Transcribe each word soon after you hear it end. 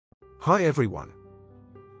Hi everyone.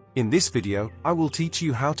 In this video, I will teach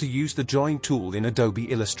you how to use the Join tool in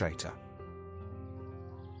Adobe Illustrator.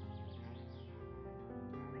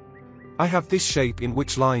 I have this shape in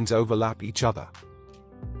which lines overlap each other.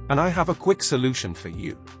 And I have a quick solution for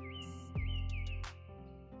you.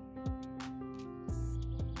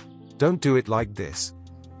 Don't do it like this.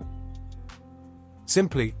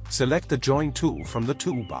 Simply, select the Join tool from the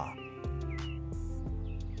toolbar.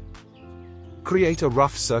 Create a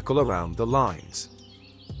rough circle around the lines.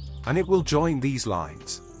 And it will join these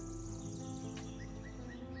lines.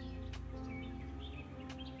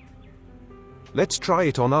 Let's try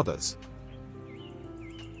it on others.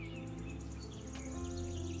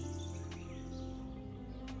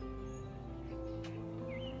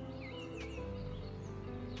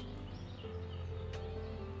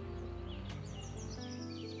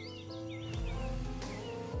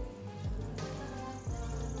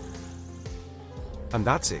 And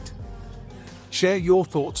that's it. Share your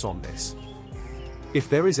thoughts on this. If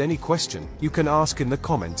there is any question, you can ask in the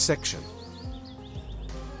comments section.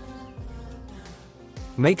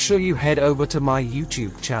 Make sure you head over to my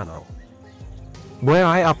YouTube channel, where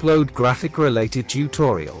I upload graphic-related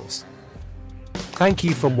tutorials. Thank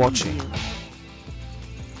you for watching.